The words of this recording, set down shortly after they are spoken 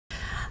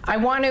I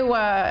want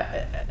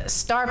to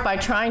start by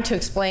trying to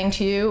explain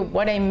to you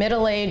what a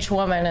middle-aged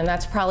woman, and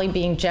that's probably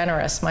being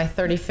generous. My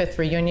 35th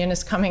reunion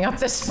is coming up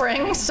this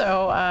spring,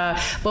 so,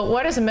 but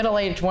what is a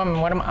middle-aged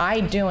woman? What am I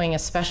doing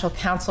as special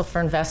counsel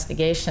for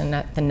investigation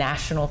at the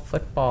National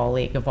Football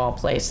League, of all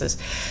places?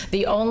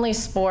 The only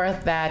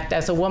sport that,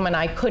 as a woman,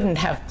 I couldn't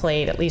have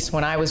played, at least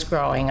when I was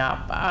growing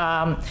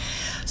up.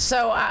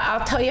 So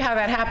I'll tell you how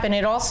that happened.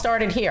 It all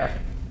started here.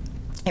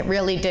 It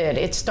really did.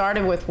 It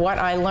started with what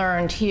I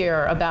learned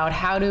here about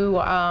how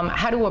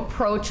to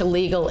approach a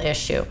legal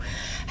issue,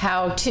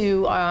 how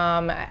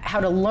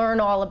to learn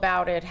all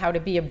about it, how to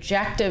be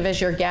objective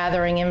as you're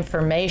gathering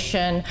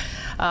information,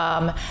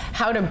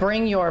 how to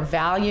bring your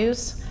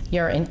values,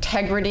 your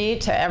integrity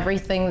to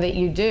everything that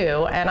you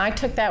do. And I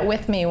took that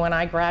with me when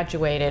I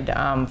graduated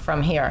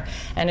from here.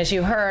 And as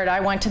you heard,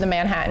 I went to the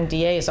Manhattan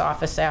DA's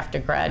office after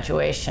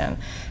graduation.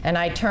 And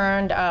I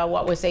turned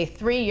what was a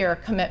 3-year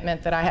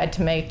commitment that I had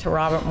to make to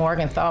Robert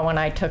Morgenthau when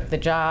I took the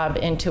job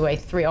into a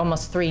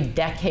almost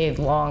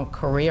 3-decade-long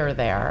career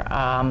there.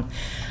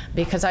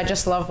 Because I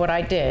just love what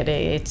I did.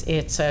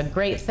 It's a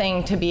great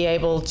thing to be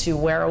able to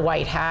wear a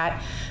white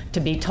hat, to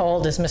be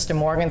told, as Mr.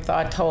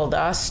 Morgenthau told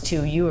us,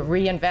 you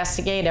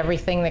reinvestigate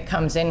everything that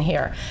comes in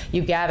here.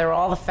 You gather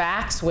all the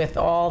facts with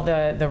all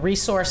the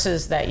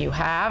resources that you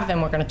have,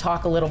 and we're going to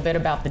talk a little bit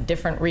about the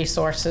different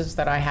resources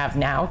that I have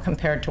now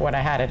compared to what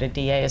I had at a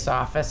DA's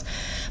office.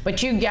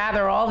 But you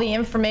gather all the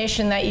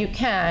information that you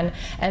can,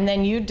 and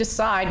then you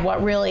decide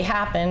what really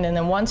happened, and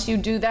then once you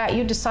do that,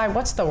 you decide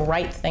what's the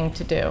right thing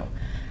to do.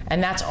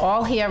 And that's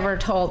all he ever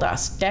told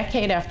us,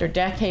 decade after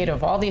decade,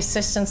 of all the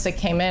assistants that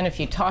came in. If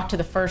you talk to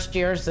the first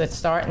years that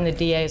start in the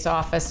DA's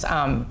office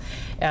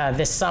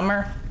this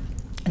summer,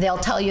 they'll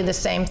tell you the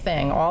same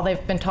thing. All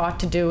they've been taught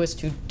to do is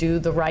to do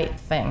the right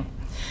thing.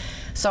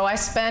 So I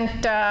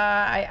spent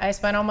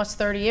almost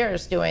 30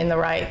 years doing the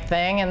right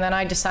thing, and then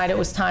I decided it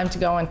was time to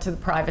go into the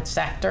private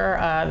sector.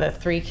 The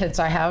 3 kids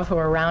I have who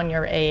are around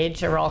your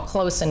age are all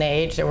close in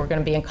age. They were going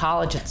to be in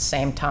college at the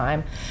same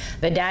time.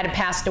 The dad had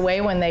passed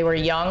away when they were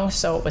young,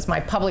 so it was my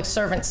public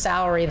servant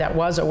salary that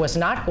was or was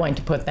not going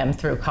to put them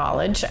through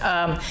college.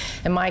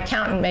 And my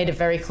accountant made it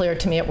very clear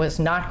to me it was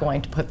not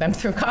going to put them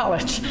through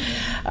college.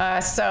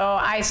 So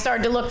I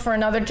started to look for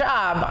another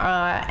job,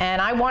 and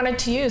I wanted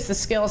to use the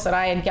skills that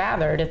I had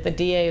gathered at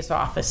the DA's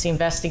office, the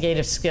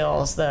investigative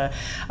skills, the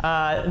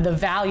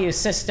value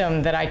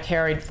system that I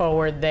carried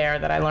forward there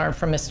that I learned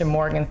from Mr.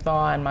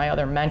 Morgenthau and my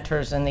other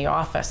mentors in the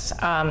office.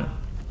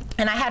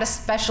 And I had a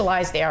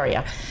specialized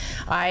area.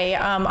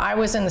 I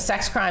was in the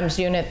sex crimes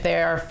unit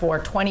there for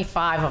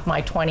 25 of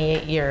my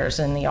 28 years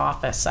in the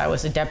office. I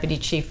was a deputy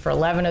chief for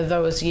 11 of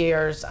those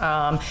years,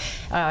 to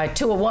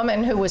a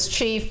woman who was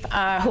chief,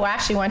 who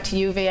actually went to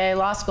UVA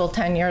Law School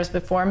 10 years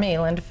before me,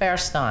 Linda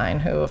Fairstein,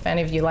 who, if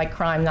any of you like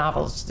crime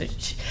novels,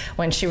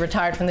 when she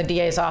retired from the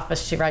DA's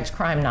office, she writes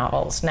crime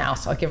novels now,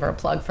 so I'll give her a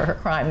plug for her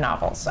crime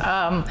novels.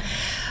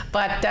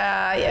 But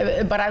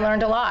I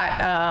learned a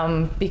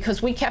lot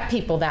because we kept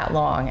people that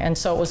long, and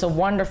so it was a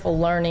wonderful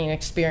learning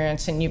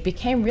experience, and you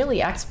became really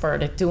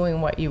expert at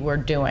doing what you were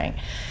doing.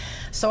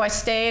 So I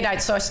stayed,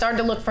 so I started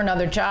to look for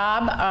another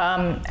job,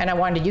 and I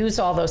wanted to use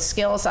all those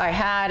skills I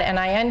had, and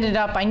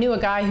I knew a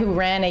guy who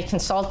ran a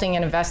consulting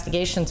and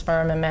investigations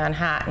firm in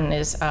Manhattan.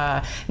 His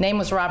name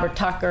was Robert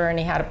Tucker, and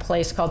he had a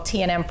place called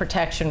T&M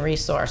Protection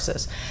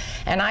Resources.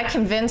 And I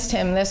convinced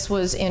him, this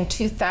was in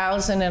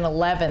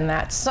 2011,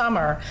 that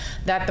summer,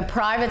 that the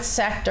private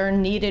sector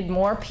needed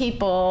more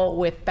people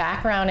with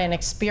background and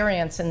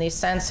experience in these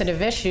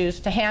sensitive issues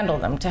to handle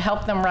them, to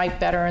help them write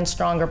better and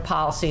stronger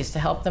policies, to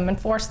help them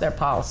enforce their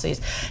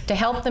policies, to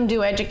help them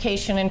do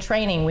education and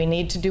training. We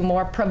need to do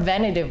more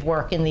preventative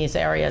work in these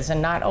areas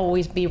and not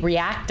always be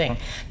reacting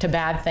to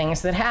bad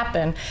things that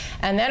happen.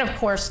 And then, of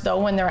course, though,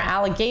 when there are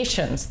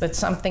allegations that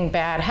something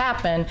bad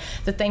happened,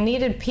 that they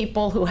needed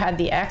people who had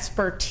the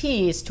expertise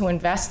to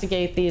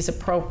investigate these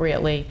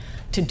appropriately,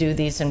 to do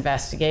these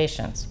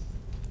investigations.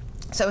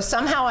 So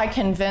somehow I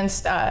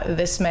convinced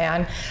this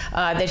man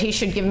that he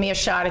should give me a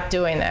shot at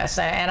doing this.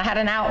 And I had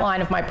an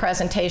outline of my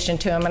presentation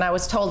to him, and I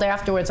was told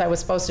afterwards I was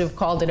supposed to have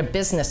called it a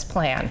business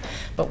plan.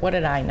 But what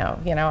did I know?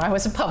 You know, I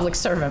was a public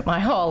servant my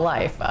whole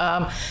life.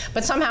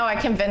 But somehow I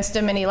convinced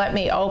him, and he let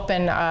me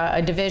open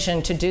a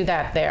division to do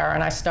that there.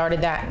 And I started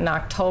that in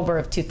October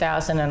of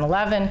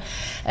 2011.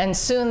 And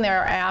soon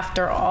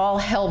thereafter, all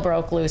hell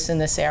broke loose in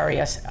this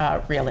area,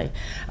 really.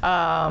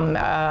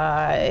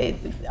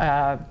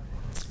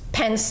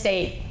 Penn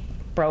State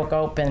broke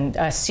open.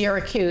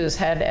 Syracuse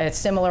had a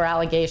similar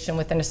allegation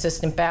with an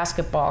assistant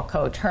basketball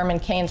coach. Herman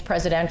Cain's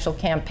presidential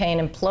campaign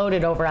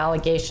imploded over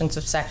allegations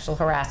of sexual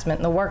harassment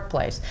in the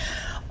workplace.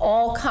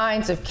 All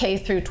kinds of K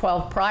through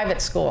 12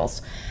 private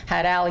schools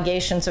had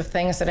allegations of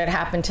things that had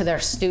happened to their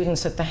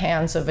students at the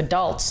hands of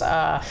adults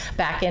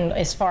back in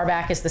as far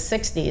back as the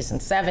 60s and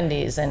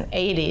 70s and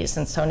 80s.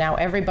 And so now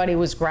everybody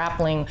was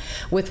grappling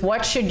with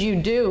what should you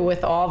do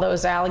with all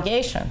those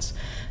allegations.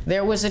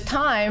 There was a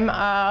time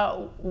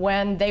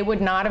when they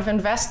would not have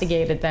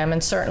investigated them,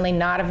 and certainly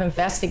not have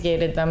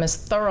investigated them as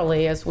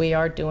thoroughly as we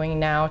are doing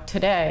now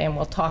today. And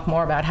we'll talk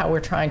more about how we're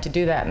trying to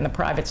do that in the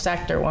private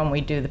sector when we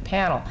do the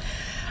panel.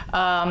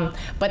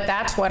 But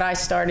that's what I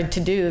started to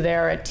do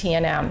there at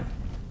TNM.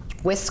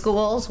 With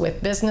schools,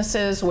 with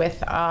businesses,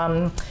 with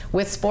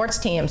sports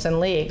teams and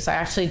leagues. I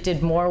actually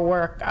did more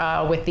work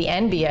with the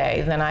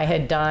NBA than I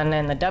had done,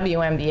 and the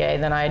WNBA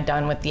than I had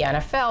done with the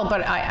NFL,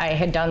 but I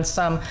had done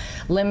some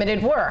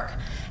limited work.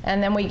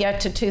 And then we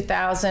get to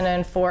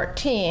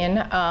 2014,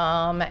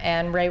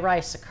 and Ray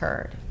Rice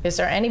occurred. Is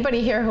there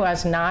anybody here who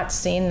has not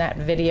seen that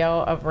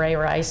video of Ray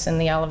Rice in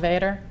the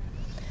elevator?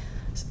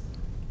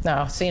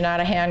 No, see,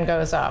 not a hand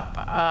goes up.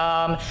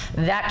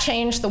 That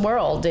changed the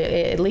world,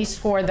 at least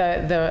for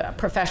the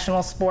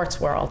professional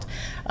sports world.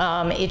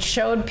 It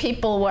showed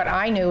people what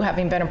I knew,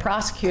 having been a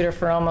prosecutor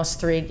for almost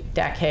 3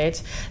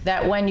 decades,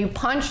 that when you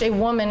punch a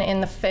woman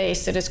in the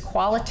face, it is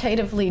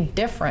qualitatively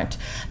different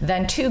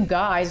than 2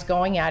 guys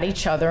going at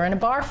each other in a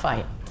bar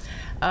fight.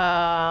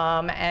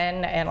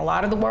 And a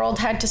lot of the world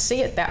had to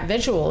see it that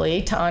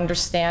visually to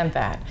understand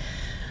that.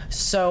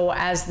 So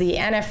as the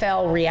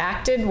NFL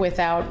reacted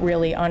without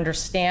really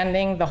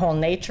understanding the whole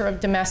nature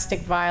of domestic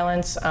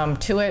violence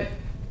to it,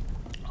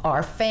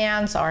 our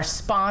fans, our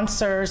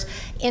sponsors,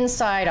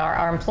 inside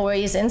our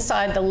employees,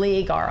 inside the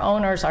league, our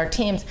owners, our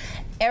teams,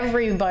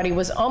 everybody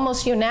was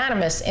almost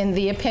unanimous in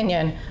the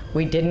opinion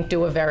we didn't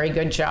do a very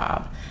good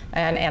job.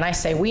 And I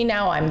say we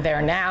now, I'm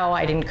there now.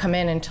 I didn't come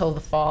in until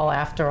the fall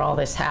after all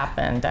this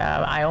happened.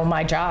 I owe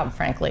my job,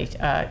 frankly,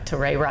 to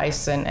Ray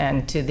Rice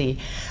and to the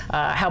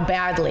how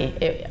badly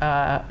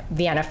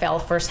the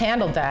NFL first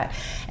handled that.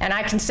 And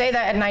I can say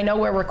that, and I know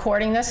we're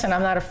recording this, and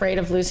I'm not afraid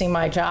of losing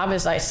my job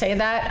as I say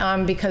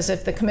that, because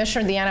if the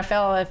commissioner of the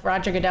NFL, if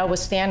Roger Goodell was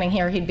standing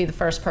here, he'd be the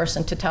first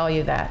person to tell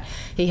you that.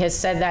 He has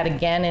said that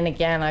again and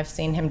again. I've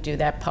seen him do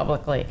that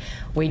publicly.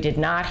 We did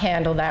not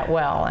handle that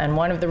well. And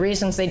one of the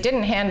reasons they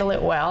didn't handle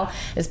it well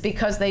is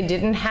because they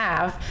didn't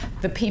have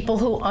the people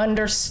who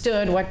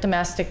understood what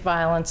domestic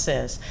violence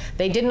is.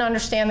 They didn't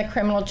understand the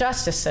criminal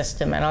justice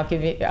system, and I'll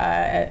give you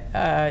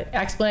an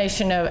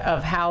explanation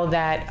of how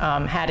that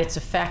had its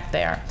effect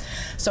there.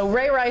 So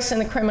Ray Rice in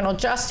the criminal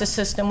justice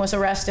system was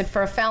arrested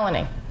for a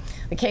felony.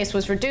 The case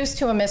was reduced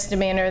to a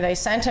misdemeanor. They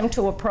sent him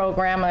to a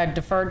program, a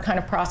deferred kind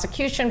of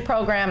prosecution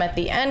program, at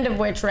the end of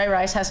which Ray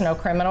Rice has no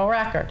criminal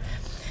record.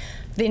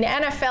 The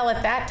NFL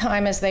at that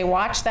time, as they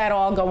watched that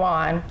all go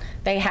on,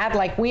 they had,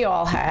 like we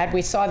all had,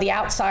 we saw the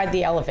outside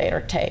the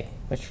elevator tape,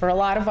 which for a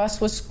lot of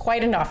us was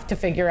quite enough to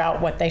figure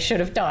out what they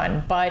should have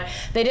done. But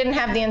they didn't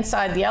have the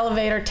inside the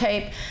elevator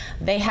tape.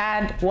 They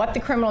had what the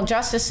criminal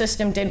justice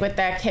system did with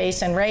that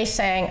case, and Ray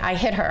saying, I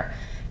hit her.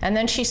 And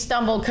then she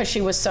stumbled because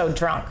she was so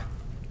drunk.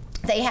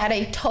 They had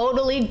a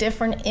totally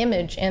different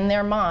image in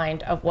their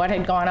mind of what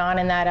had gone on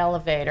in that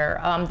elevator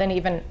than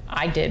even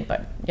I did,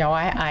 but you know,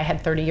 I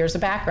had 30 years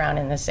of background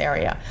in this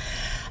area.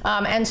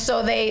 And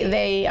so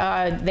they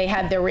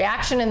had their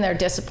reaction and their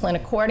discipline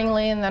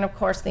accordingly, and then of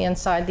course the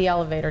inside the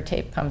elevator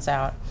tape comes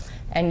out.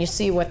 And you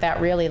see what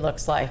that really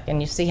looks like,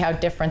 and you see how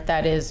different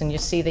that is, and you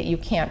see that you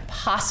can't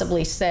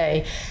possibly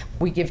say,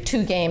 we give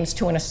 2 games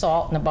to an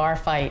assault and a bar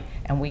fight,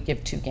 and we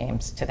give 2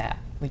 games to that.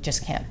 We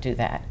just can't do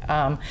that.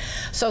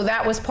 So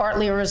that was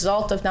partly a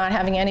result of not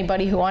having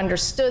anybody who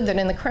understood that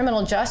in the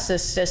criminal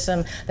justice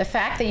system, the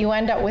fact that you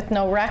end up with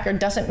no record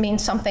doesn't mean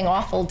something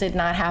awful did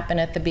not happen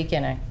at the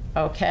beginning.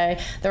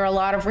 Okay, there are a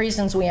lot of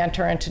reasons we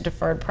enter into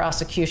deferred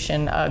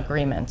prosecution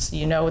agreements.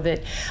 You know that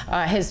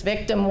his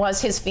victim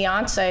was his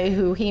fiancée,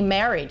 who he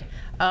married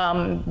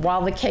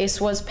while the case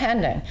was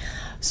pending.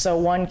 So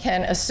one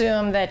can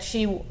assume that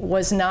she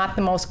was not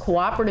the most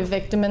cooperative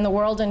victim in the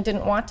world and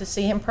didn't want to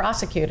see him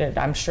prosecuted.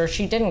 I'm sure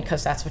she didn't,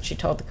 because that's what she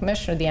told the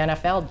commissioner of the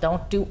NFL,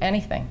 don't do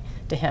anything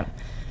to him.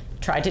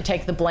 Tried to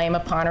take the blame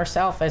upon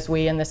herself, as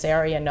we in this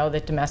area know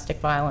that domestic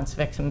violence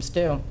victims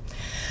do.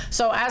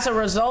 So as a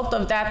result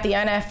of that, the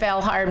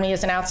NFL hired me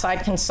as an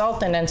outside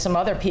consultant and some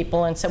other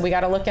people and said, we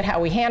got to look at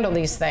how we handle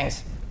these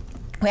things.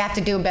 We have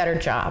to do a better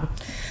job.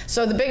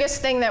 So the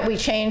biggest thing that we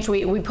changed,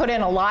 we put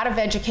in a lot of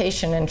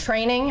education and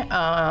training,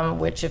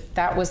 which if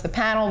that was the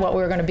panel, what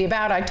we were going to be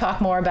about, I'd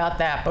talk more about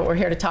that, but we're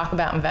here to talk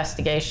about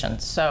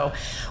investigations. So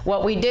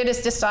what we did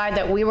is decide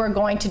that we were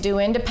going to do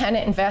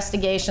independent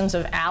investigations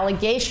of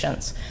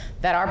allegations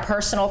that our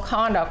personal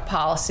conduct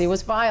policy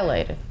was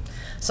violated.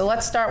 So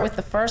let's start with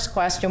the first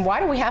question.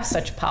 Why do we have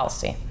such a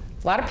policy?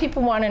 A lot of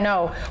people want to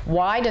know,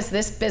 why does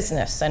this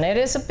business, and it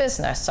is a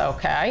business,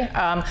 okay,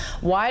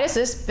 why does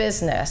this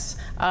business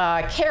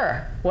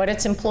care what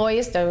its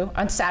employees do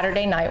on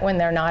Saturday night when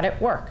they're not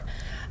at work?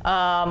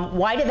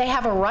 Why do they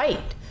have a right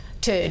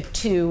to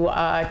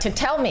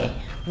tell me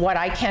what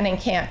I can and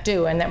can't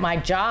do, and that my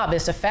job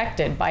is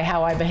affected by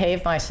how I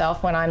behave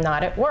myself when I'm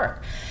not at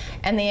work?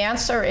 And the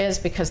answer is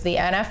because the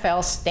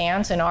NFL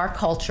stands in our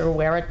culture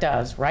where it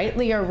does,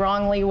 rightly or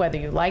wrongly, whether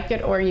you like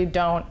it or you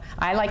don't.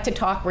 I like to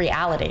talk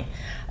reality.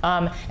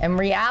 And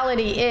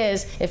reality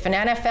is, if an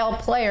NFL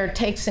player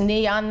takes a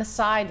knee on the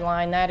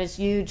sideline, that is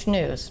huge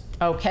news.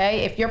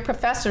 Okay? If your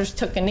professors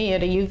took a knee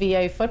at a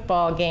UVA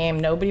football game,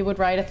 nobody would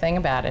write a thing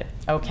about it.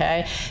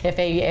 Okay? If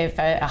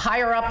a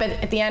higher up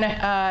at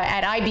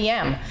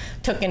IBM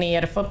took a knee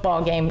at a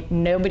football game,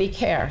 nobody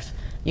cares.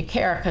 You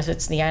care because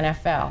it's the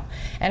NFL.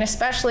 And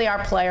especially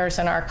our players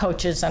and our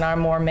coaches and our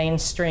more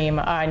mainstream,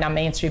 not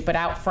mainstream, but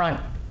out front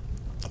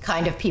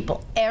kind of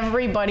people.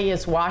 Everybody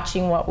is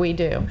watching what we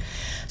do.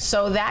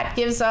 So that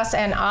gives us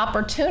an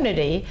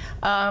opportunity,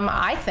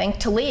 I think,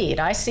 to lead.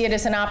 I see it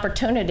as an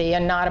opportunity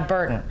and not a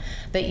burden.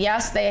 That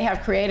yes, they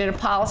have created a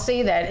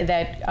policy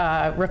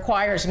that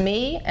requires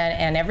me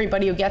and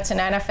everybody who gets an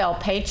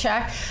NFL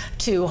paycheck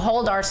to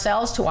hold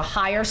ourselves to a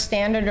higher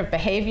standard of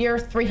behavior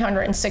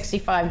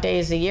 365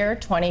 days a year,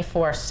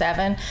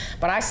 24/7.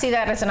 But I see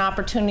that as an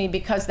opportunity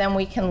because then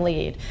we can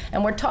lead.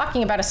 And we're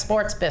talking about a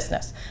sports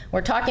business.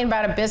 We're talking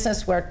about a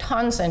business where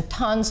tons and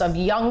tons of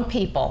young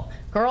people,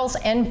 girls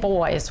and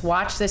boys,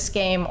 watch this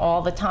game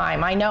all the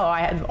time. I know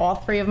all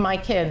three of my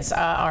kids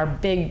are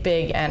big,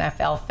 big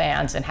NFL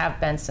fans and have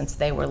been since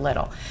they were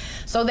little.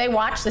 So they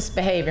watch this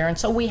behavior, and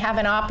so we have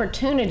an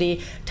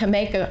opportunity to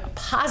make a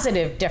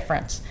positive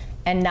difference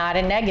and not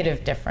a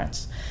negative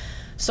difference.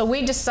 So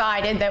we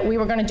decided that we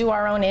were going to do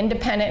our own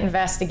independent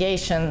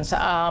investigations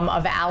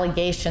of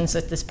allegations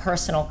that this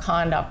personal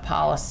conduct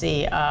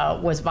policy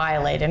was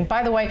violated. And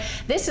by the way,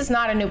 this is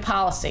not a new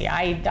policy.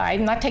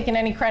 I'm not taking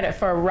any credit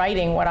for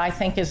writing what I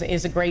think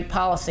is a great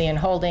policy and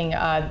holding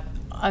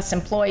us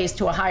employees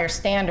to a higher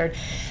standard.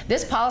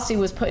 This policy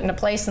was put into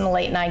place in the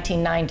late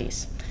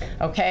 1990s.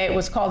 Okay, it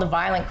was called a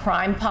violent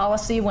crime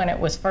policy when it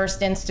was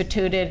first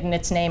instituted, and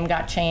its name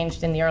got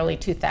changed in the early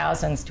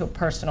 2000s to a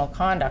personal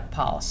conduct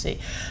policy.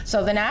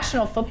 So the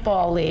National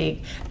Football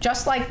League,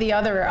 just like the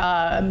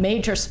other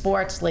major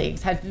sports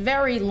leagues, had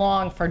very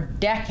long, for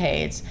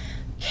decades,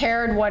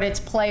 cared what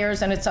its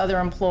players and its other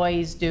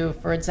employees do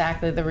for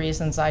exactly the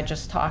reasons I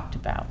just talked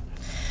about.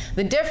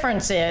 The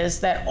difference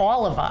is that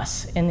all of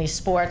us in these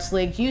sports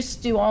leagues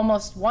used to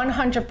almost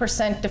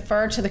 100%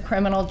 defer to the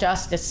criminal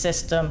justice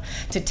system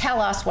to tell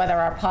us whether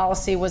our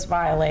policy was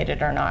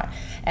violated or not.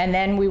 And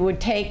then we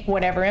would take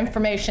whatever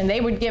information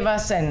they would give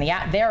us and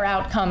their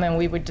outcome, and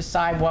we would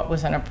decide what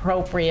was an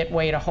appropriate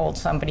way to hold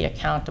somebody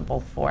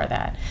accountable for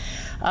that.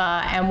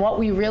 And what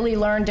we really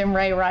learned in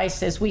Ray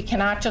Rice is we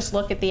cannot just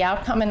look at the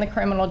outcome in the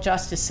criminal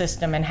justice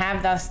system and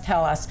have us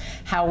tell us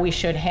how we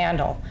should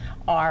handle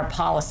our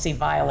policy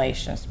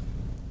violations.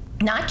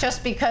 Not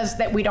just because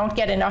that we don't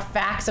get enough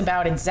facts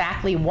about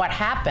exactly what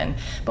happened,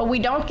 but we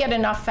don't get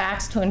enough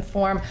facts to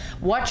inform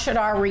what should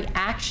our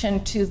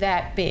reaction to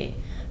that be.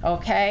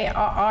 Okay,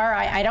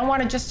 I don't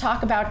want to just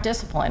talk about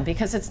discipline,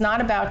 because it's not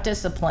about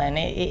discipline.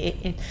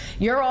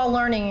 You're all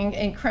learning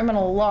in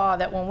criminal law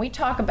that when we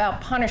talk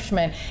about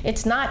punishment,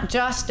 it's not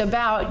just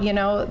about, you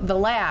know, the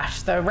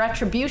lash, the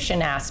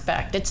retribution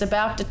aspect. It's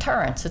about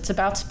deterrence. It's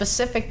about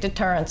specific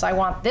deterrence. I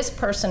want this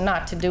person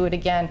not to do it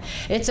again.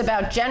 It's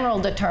about general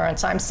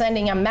deterrence. I'm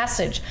sending a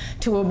message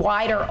to a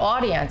wider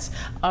audience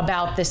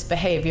about this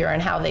behavior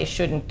and how they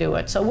shouldn't do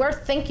it. So we're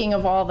thinking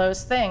of all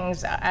those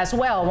things as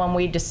well when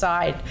we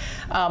decide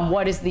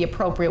what is the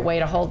appropriate way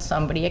to hold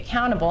somebody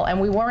accountable,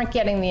 and we weren't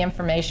getting the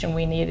information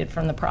we needed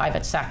from the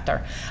private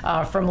sector,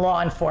 from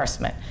law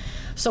enforcement.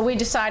 So we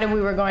decided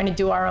we were going to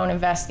do our own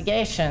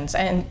investigations,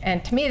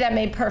 and to me that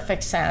made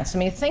perfect sense. I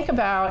mean, think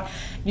about,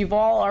 you've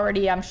all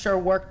already, I'm sure,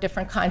 worked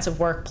different kinds of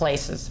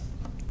workplaces.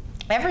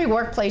 Every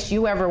workplace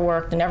you ever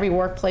worked and every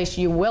workplace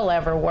you will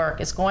ever work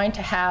is going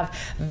to have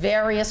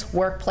various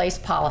workplace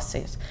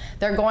policies.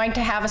 They're going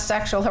to have a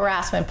sexual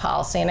harassment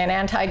policy and an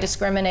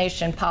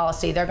anti-discrimination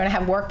policy. They're going to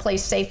have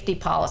workplace safety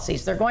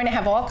policies. They're going to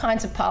have all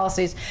kinds of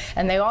policies,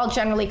 and they all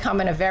generally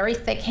come in a very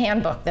thick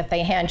handbook that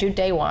they hand you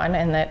day one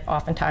and that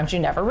oftentimes you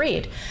never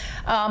read.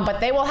 But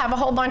they will have a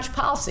whole bunch of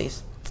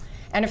policies.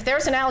 And if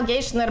there's an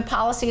allegation that a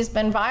policy has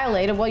been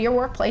violated, well, your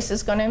workplace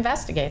is going to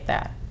investigate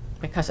that,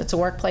 because it's a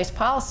workplace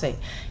policy.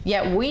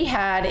 Yet we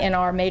had in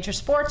our major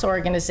sports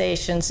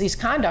organizations these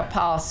conduct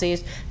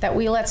policies that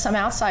we let some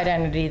outside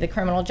entity, the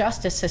criminal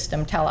justice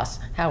system, tell us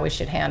how we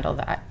should handle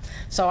that.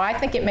 So I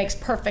think it makes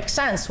perfect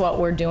sense what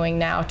we're doing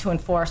now to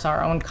enforce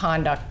our own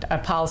conduct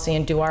policy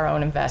and do our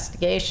own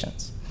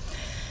investigations.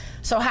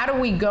 So how do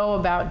we go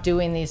about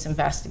doing these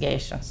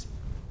investigations?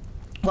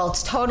 Well,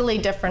 it's totally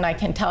different, I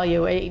can tell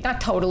you.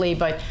 Not totally,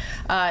 but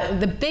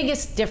the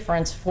biggest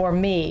difference for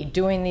me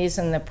doing these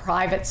in the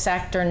private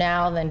sector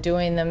now than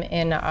doing them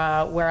in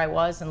where I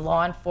was in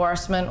law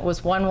enforcement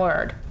was one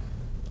word: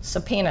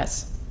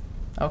 subpoenas.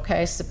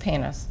 Okay,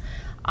 subpoenas.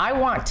 I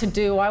want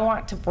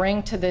to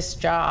bring to this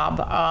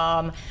job,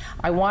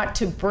 I want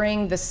to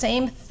bring the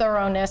same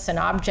thoroughness and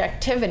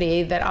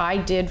objectivity that I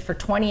did for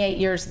 28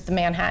 years at the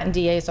Manhattan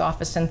DA's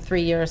office and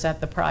 3 years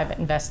at the private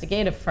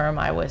investigative firm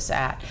I was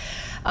at.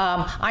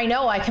 I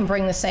know I can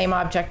bring the same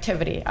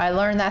objectivity. I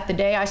learned that the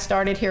day I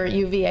started here at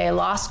UVA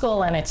Law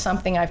School, and it's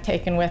something I've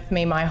taken with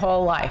me my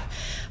whole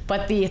life.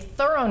 But the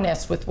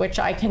thoroughness with which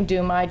I can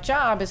do my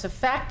job is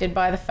affected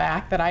by the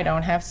fact that I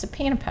don't have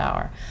subpoena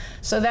power.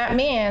 So that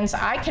means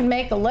I can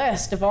make a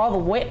list of all the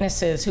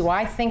witnesses who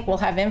I think will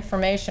have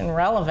information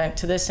relevant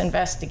to this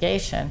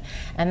investigation,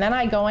 and then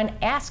I go and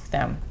ask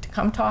them to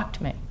come talk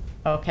to me.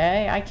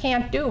 Okay, I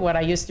can't do what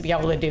I used to be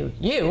able to do.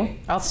 You,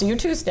 I'll see you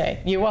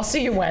Tuesday. You, I'll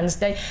see you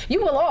Wednesday.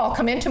 You will all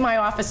come into my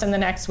office in the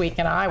next week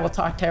and I will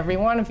talk to every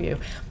one of you.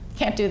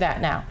 Can't do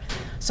that now.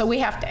 So we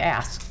have to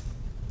ask.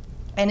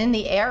 And in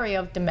the area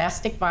of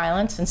domestic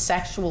violence and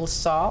sexual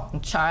assault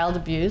and child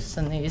abuse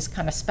and these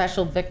kind of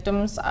special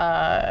victims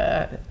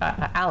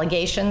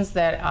allegations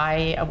that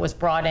I was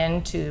brought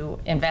in to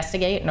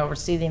investigate and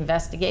oversee the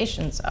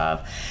investigations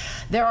of,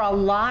 there are a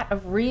lot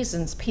of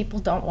reasons people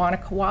don't want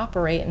to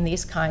cooperate in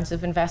these kinds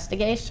of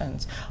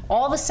investigations.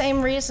 All the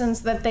same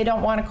reasons that they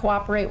don't want to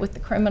cooperate with the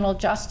criminal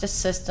justice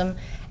system,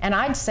 and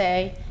I'd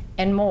say,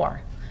 and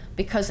more.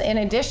 Because in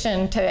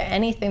addition to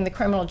anything the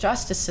criminal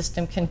justice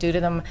system can do to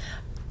them,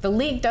 the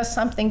league does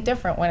something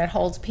different when it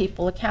holds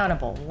people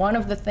accountable. One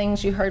of the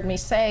things you heard me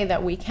say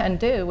that we can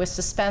do is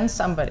suspend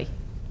somebody,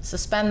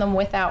 suspend them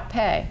without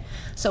pay.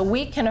 So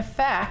we can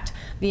affect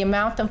the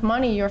amount of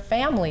money your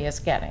family is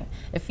getting.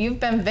 If you've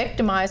been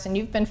victimized and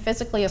you've been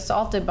physically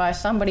assaulted by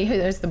somebody who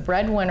is the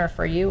breadwinner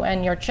for you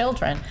and your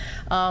children,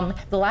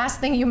 the last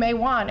thing you may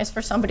want is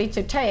for somebody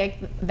to take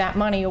that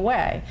money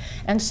away.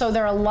 And so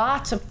there are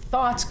lots of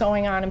thoughts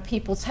going on in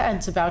people's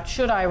heads about,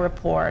 should I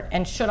report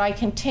and should I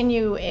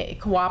continue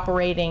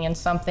cooperating in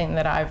something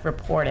that I've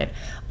reported?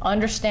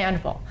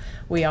 Understandable.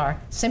 We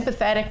are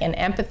sympathetic and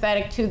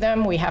empathetic to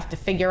them. We have to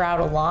figure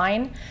out a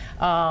line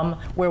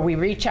where we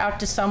reach out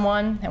to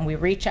someone and we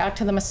reach out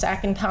to them a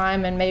second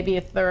time and maybe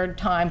a third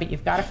time, but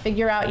you've got to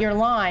figure out your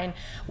line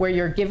where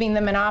you're giving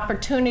them an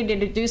opportunity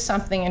to do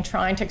something and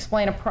trying to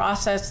explain a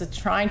process that's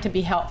trying to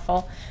be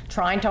helpful,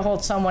 trying to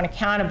hold someone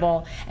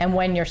accountable, and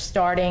when you're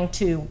starting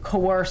to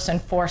coerce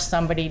and force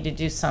somebody to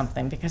do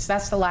something, because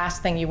that's the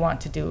last thing you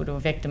want to do to a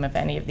victim of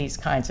any of these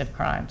kinds of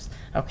crimes.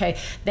 Okay?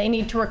 They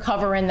need to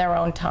recover in their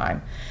own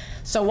time.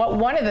 So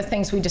one of the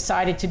things we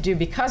decided to do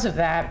because of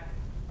that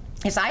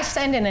is I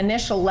send an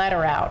initial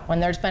letter out when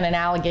there's been an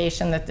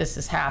allegation that this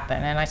has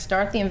happened, and I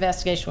start the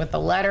investigation with a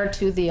letter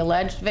to the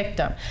alleged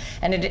victim,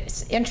 and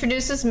it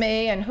introduces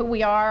me and who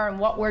we are and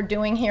what we're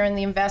doing here in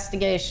the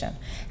investigation.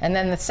 And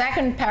then the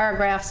second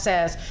paragraph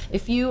says,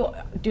 if you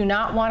do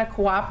not want to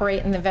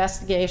cooperate in the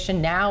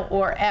investigation now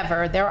or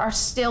ever, there are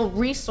still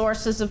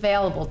resources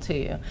available to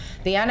you.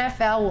 The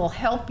NFL will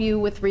help you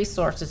with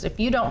resources. If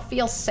you don't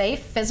feel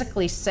safe,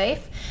 physically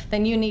safe,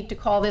 then you need to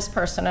call this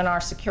person in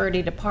our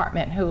security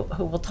department who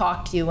will talk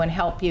to you and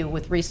help you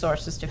with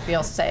resources to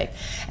feel safe.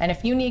 And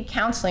if you need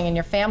counseling and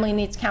your family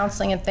needs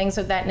counseling and things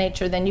of that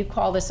nature, then you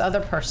call this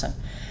other person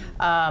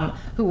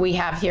who we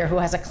have here who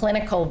has a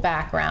clinical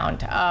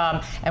background,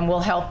 and we'll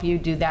help you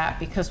do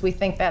that because we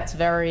think that's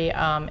very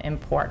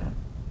important.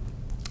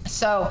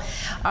 So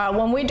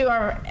when we do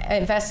our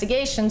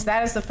investigations,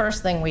 that is the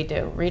first thing we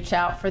do, reach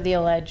out for the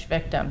alleged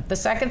victim. The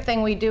second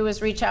thing we do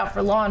is reach out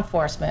for law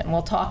enforcement, and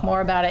we'll talk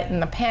more about it in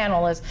the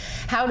panel, is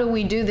how do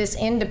we do this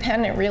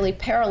independent, really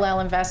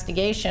parallel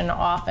investigation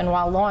often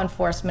while law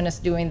enforcement is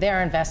doing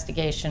their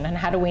investigation, and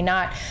how do we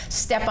not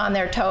step on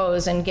their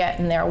toes and get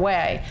in their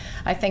way?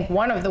 I think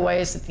one of the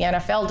ways that the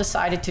NFL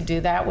decided to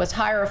do that was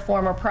hire a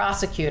former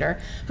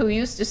prosecutor who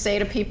used to say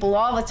to people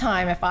all the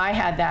time, if I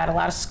had that, a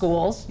lot of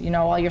schools, you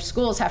know, all your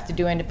schools have to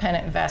do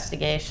independent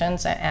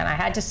investigations, and I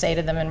had to say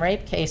to them in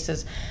rape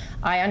cases,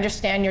 I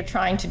understand you're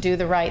trying to do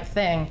the right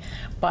thing,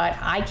 but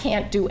I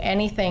can't do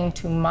anything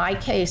to my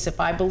case if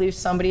I believe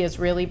somebody has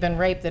really been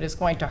raped that is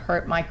going to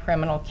hurt my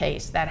criminal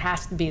case. That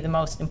has to be the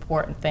most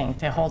important thing,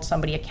 to hold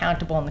somebody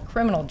accountable in the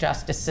criminal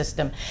justice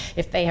system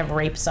if they have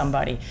raped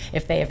somebody,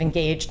 if they have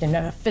engaged in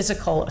a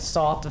physical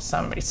assault of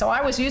somebody. So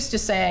I was used to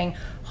saying,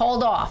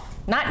 hold off.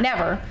 Not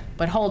never,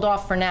 but hold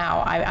off for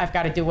now. I've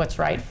got to do what's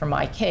right for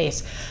my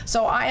case.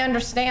 So I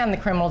understand the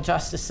criminal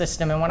justice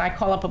system, and when I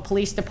call up a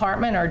police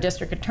department or a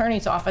district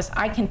attorney's office,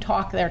 I can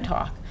talk their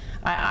talk.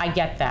 I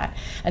get that.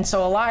 And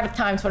so a lot of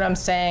times what I'm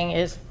saying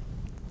is,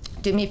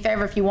 do me a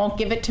favor, if you won't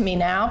give it to me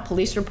now,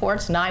 police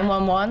reports,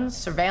 911,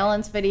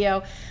 surveillance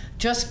video,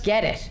 just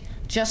get it.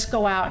 Just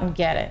go out and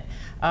get it.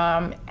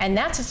 And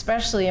that's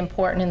especially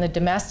important in the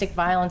domestic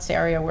violence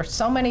area, where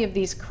so many of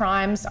these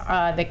crimes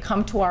that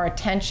come to our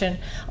attention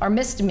are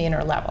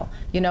misdemeanor level,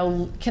 you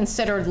know,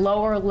 considered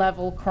lower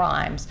level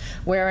crimes,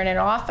 where in an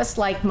office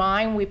like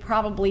mine, we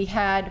probably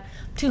had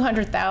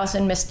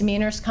 200,000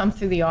 misdemeanors come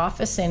through the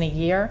office in a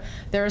year.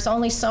 There's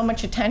only so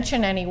much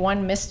attention any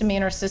one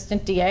misdemeanor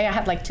assistant DA. I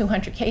had like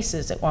 200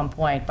 cases at one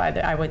point by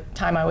the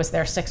time I was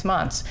there 6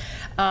 months.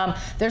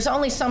 There's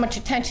only so much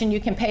attention you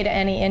can pay to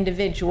any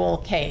individual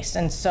case,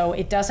 and so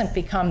it doesn't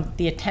become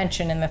the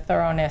attention and the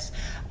thoroughness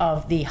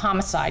of the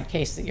homicide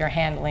case that you're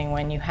handling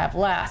when you have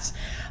less.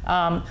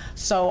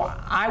 So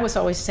I was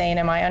always saying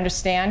to him, I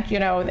understand, you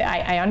know,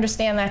 I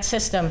understand that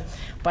system,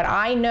 but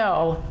I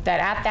know that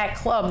at that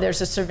club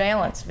there's a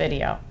surveillance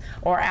video,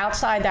 or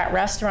outside that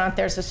restaurant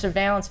there's a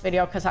surveillance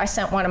video, because I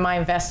sent one of my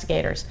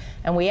investigators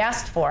and we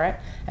asked for it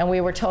and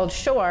we were told,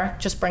 sure,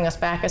 just bring us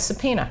back a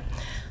subpoena.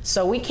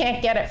 So we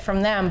can't get it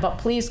from them, but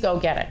please go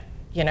get it,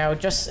 you know,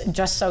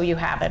 just so you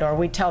have it. Or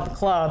we tell the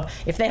club,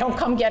 if they don't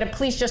come get it,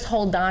 please just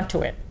hold on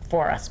to it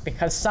for us,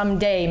 because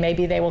someday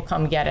maybe they will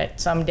come get it.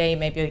 Someday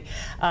maybe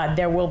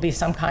there will be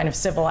some kind of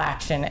civil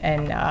action,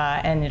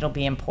 and it'll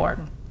be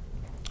important.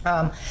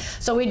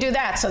 So we do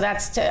that. So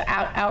that's to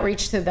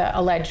outreach to the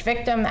alleged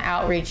victim,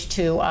 outreach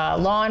to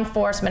law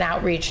enforcement,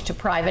 outreach to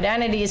private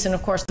entities, and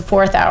of course the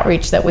fourth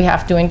outreach that we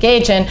have to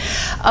engage in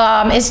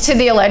is to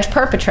the alleged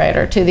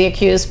perpetrator, to the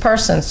accused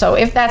person. So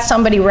if that's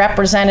somebody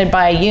represented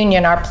by a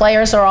union, our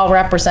players are all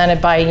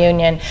represented by a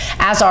union,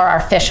 as are our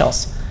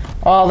officials.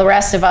 All the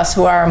rest of us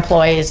who are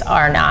employees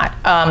are not.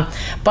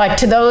 But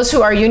to those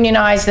who are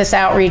unionized, this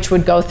outreach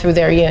would go through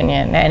their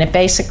union. And it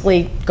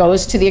basically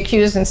goes to the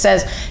accused and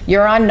says,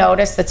 you're on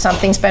notice that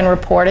something's been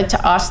reported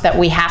to us that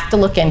we have to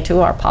look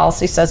into. Our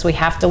policy says we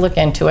have to look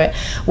into it.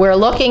 We're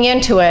looking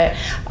into it.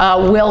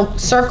 We'll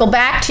circle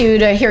back to you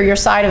to hear your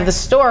side of the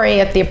story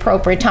at the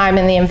appropriate time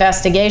in the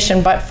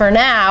investigation. But for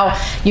now,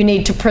 you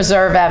need to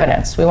preserve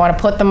evidence. We want to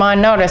put them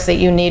on notice that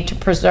you need to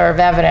preserve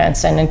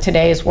evidence. And in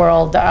today's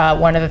world,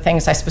 one of the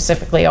things I specifically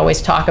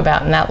always talk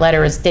about in that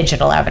letter is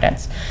digital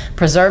evidence.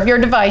 Preserve your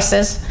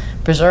devices,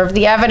 preserve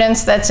the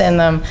evidence that's in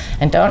them,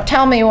 and don't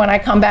tell me when I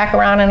come back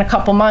around in a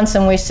couple months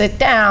and we sit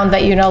down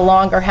that you no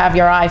longer have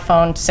your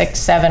iPhone 6,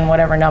 7,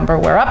 whatever number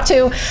we're up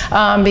to,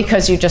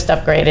 because you just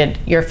upgraded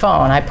your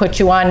phone. I put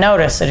you on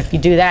notice that if you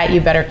do that, you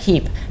better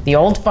keep the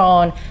old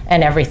phone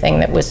and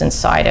everything that was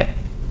inside it.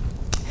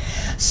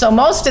 So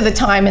most of the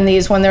time in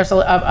these, when there's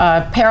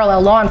a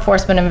parallel law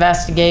enforcement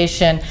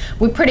investigation,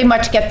 we pretty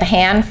much get the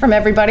hand from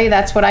everybody.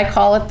 That's what I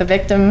call it. The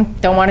victim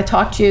don't want to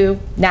talk to you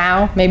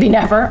now, maybe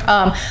never.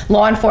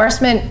 Law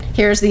enforcement,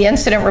 here's the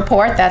incident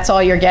report. That's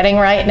all you're getting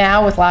right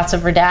now, with lots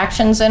of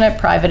redactions in it.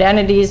 Private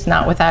entities,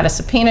 not without a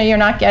subpoena, you're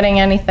not getting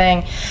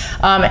anything.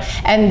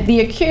 And the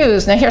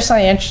accused, now here's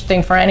something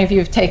interesting for any of you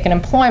who've taken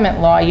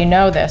employment law, you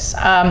know this.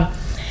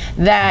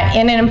 That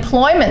in an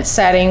employment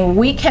setting,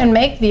 we can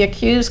make the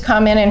accused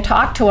come in and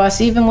talk to us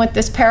even with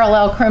this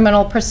parallel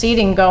criminal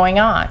proceeding going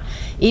on.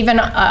 Even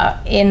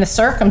in the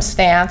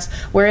circumstance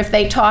where if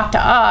they talk to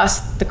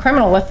us, the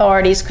criminal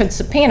authorities could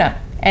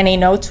subpoena any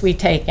notes we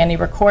take, any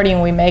recording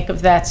we make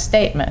of that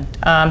statement.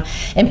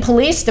 In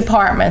police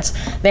departments,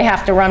 they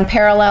have to run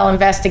parallel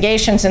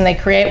investigations, and they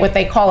create what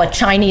they call a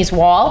Chinese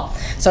wall.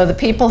 So the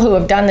people who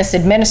have done this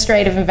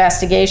administrative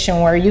investigation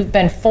where you've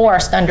been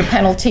forced under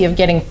penalty of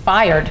getting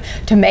fired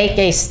to make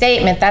a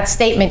statement, that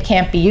statement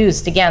can't be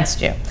used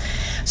against you.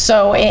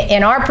 So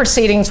in our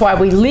proceedings, while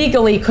we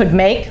legally could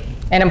make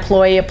an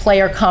employee, a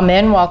player come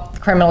in while the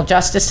criminal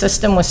justice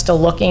system was still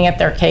looking at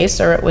their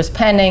case or it was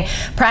pending,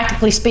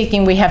 practically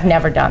speaking, we have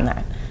never done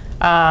that.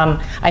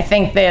 I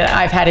think that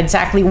I've had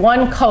exactly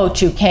one coach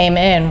who came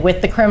in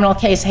with the criminal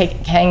case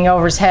hanging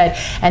over his head,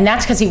 and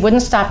that's because he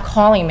wouldn't stop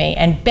calling me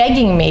and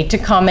begging me to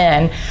come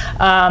in.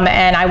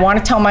 And I want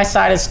to tell my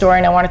side of the story,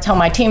 and I want to tell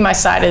my team my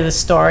side of the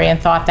story,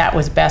 and thought that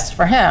was best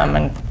for him.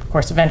 And of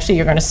course, eventually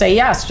you're going to say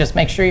yes. Just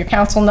make sure your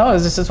counsel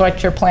knows this is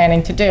what you're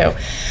planning to do.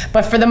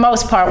 But for the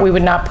most part, we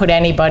would not put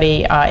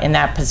anybody in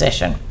that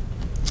position.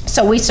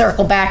 So we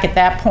circle back at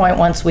that point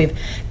once we've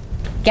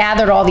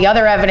gathered all the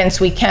other evidence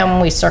we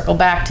can. We circle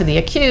back to the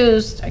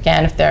accused,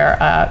 again, if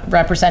they're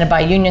represented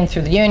by a union,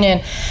 through the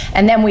union,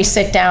 and then we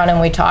sit down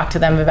and we talk to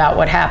them about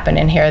what happened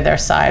and hear their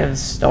side of the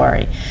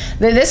story.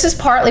 This is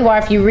partly why,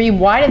 if you read,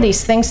 why do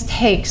these things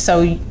take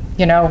so,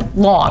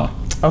 long?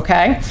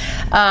 Okay,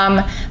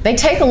 they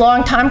take a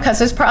long time because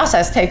this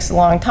process takes a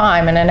long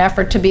time. In an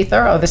effort to be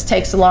thorough, this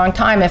takes a long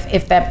time.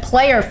 If that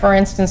player, for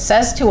instance,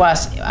 says to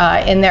us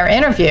in their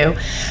interview,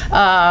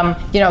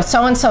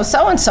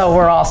 so-and-so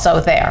were also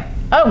there.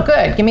 Oh,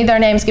 good. Give me their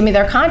names, give me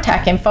their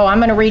contact info. I'm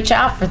going to reach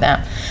out for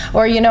them.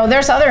 Or,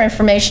 there's other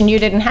information you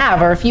didn't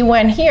have. Or if you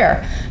went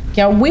here,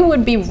 we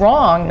would be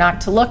wrong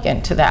not to look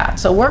into that.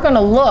 So we're going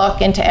to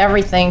look into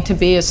everything to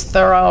be as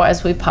thorough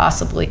as we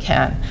possibly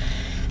can.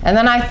 And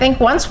then I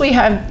think once we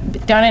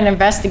have done an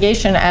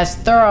investigation as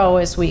thorough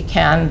as we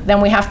can,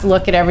 then we have to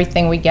look at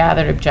everything we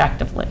gathered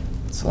objectively.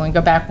 So let me go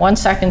back 1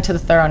 second to the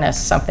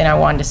thoroughness, something I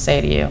wanted to say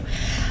to you.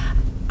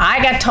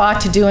 I got taught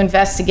to do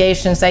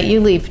investigations that you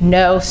leave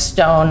no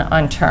stone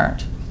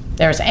unturned.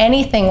 There's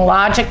anything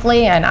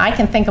logically, and I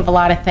can think of a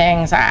lot of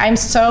things. I'm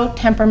so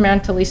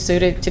temperamentally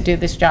suited to do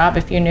this job.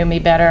 If you knew me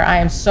better, I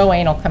am so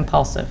anal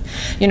compulsive.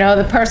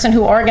 The person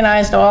who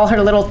organized all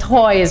her little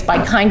toys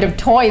by kind of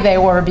toy they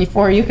were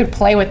before you could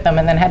play with them,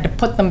 and then had to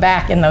put them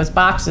back in those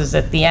boxes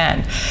at the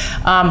end.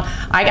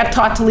 I got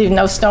taught to leave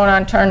no stone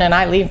unturned, and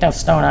I leave no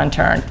stone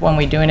unturned when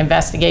we do an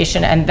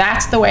investigation, and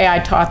that's the way I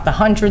taught the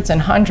hundreds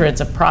and hundreds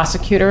of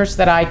prosecutors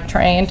that I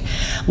trained,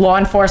 law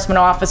enforcement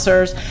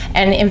officers,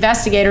 and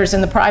investigators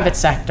in the private private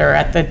sector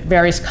at the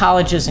various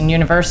colleges and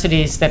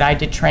universities that I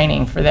did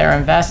training for their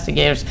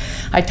investigators.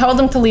 I told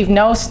them to leave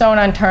no stone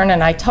unturned,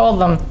 and I told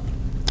them,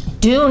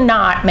 do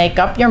not make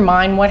up your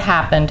mind what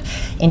happened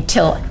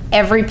until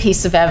every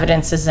piece of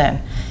evidence is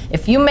in.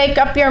 If you make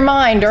up your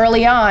mind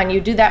early on, you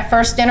do that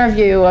first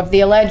interview of the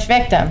alleged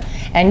victim,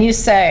 and you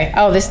say,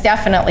 oh, this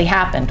definitely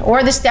happened,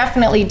 or this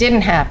definitely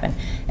didn't happen.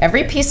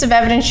 Every piece of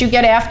evidence you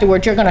get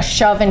afterward, you're going to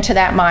shove into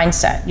that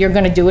mindset. You're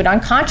going to do it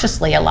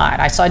unconsciously a lot.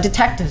 I saw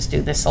detectives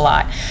do this a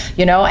lot,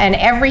 you know, and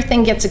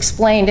everything gets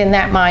explained in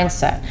that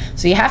mindset.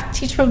 So you have to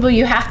teach people,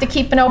 you have to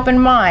keep an open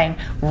mind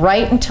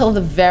right until the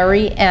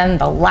very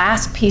end, the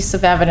last piece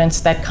of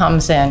evidence that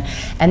comes in.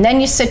 And then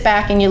you sit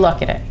back and you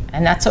look at it.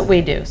 And that's what we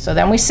do. So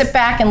then we sit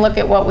back and look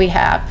at what we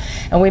have.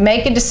 And we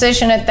make a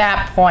decision at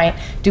that point.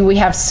 Do we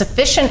have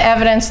sufficient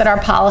evidence that our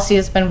policy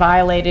has been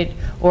violated,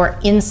 or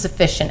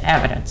insufficient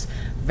evidence?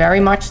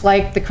 Very much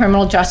like the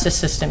criminal justice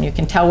system. You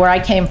can tell where I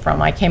came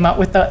from. I came up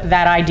with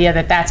that idea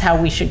that that's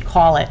how we should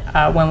call it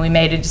when we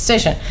made a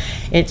decision.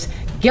 It's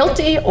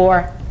guilty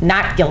or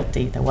not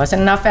guilty. There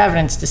wasn't enough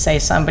evidence to say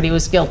somebody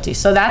was guilty.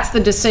 So that's the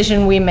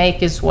decision we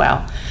make as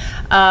well.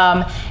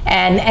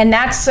 And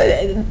that's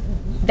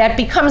that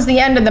becomes the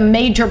end of the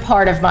major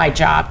part of my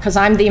job, because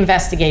I'm the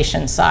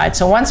investigation side.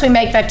 So once we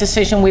make that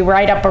decision, we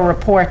write up a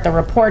report. The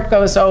report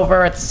goes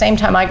over. At the same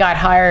time I got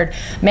hired,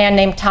 a man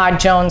named Todd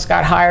Jones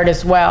got hired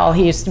as well.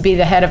 He used to be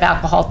the head of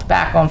alcohol,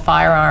 tobacco, and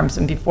firearms,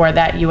 and before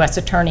that, U.S.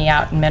 attorney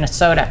out in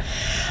Minnesota.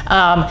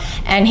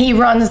 And he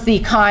runs the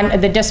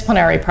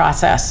disciplinary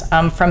process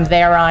from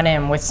there on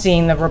in, with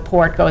seeing the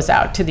report goes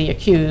out to the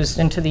accused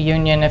and to the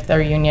union if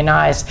they're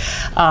unionized,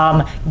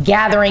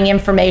 gathering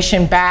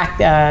information back.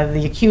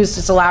 The accused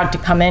is allowed to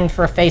come in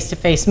for a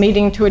face-to-face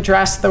meeting to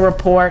address the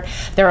report.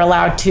 They're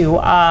allowed to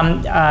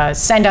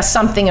send us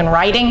something in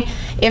writing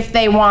if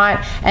they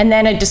want, and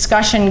then a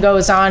discussion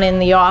goes on in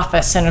the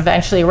office, and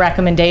eventually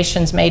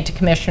recommendations made to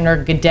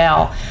Commissioner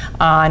Goodell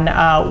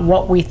on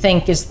what we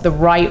think is the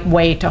right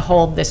way to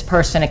hold this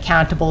person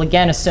accountable,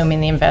 again assuming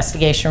the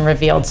investigation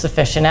revealed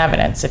sufficient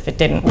evidence. If it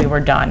didn't, we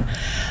were done.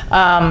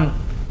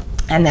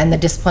 And then the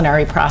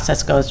disciplinary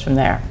process goes from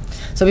there.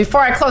 So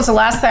before I close, the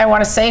last thing I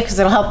want to say, because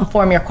it'll help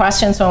inform your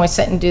questions when we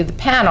sit and do the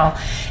panel,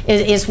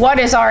 is what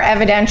is our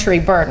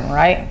evidentiary burden,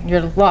 right?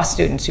 You're law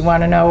students. You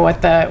want to know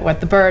what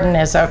the burden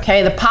is,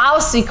 okay? The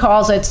policy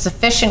calls it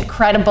sufficient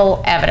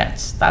credible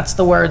evidence. That's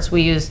the words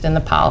we used in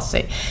the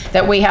policy,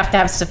 that we have to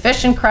have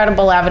sufficient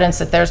credible evidence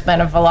that there's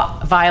been a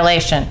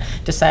violation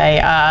to say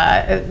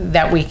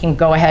that we can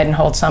go ahead and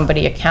hold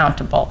somebody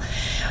accountable.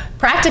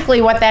 Practically,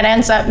 what that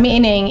ends up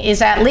meaning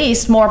is at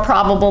least more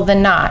probable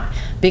than not.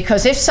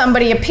 Because if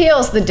somebody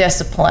appeals the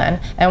discipline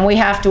and we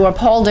have to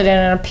uphold it in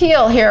an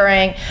appeal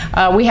hearing,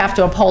 we have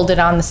to uphold it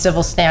on the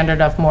civil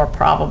standard of more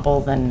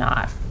probable than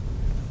not.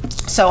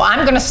 So I'm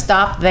going to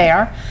stop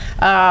there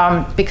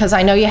because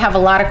I know you have a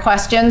lot of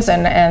questions,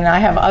 and I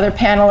have other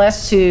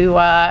panelists who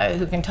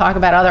can talk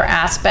about other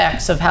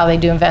aspects of how they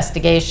do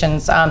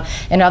investigations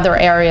in other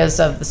areas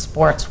of the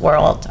sports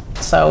world.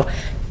 So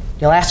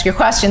you'll ask your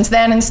questions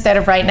then instead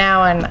of right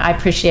now, and I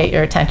appreciate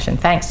your attention.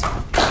 Thanks.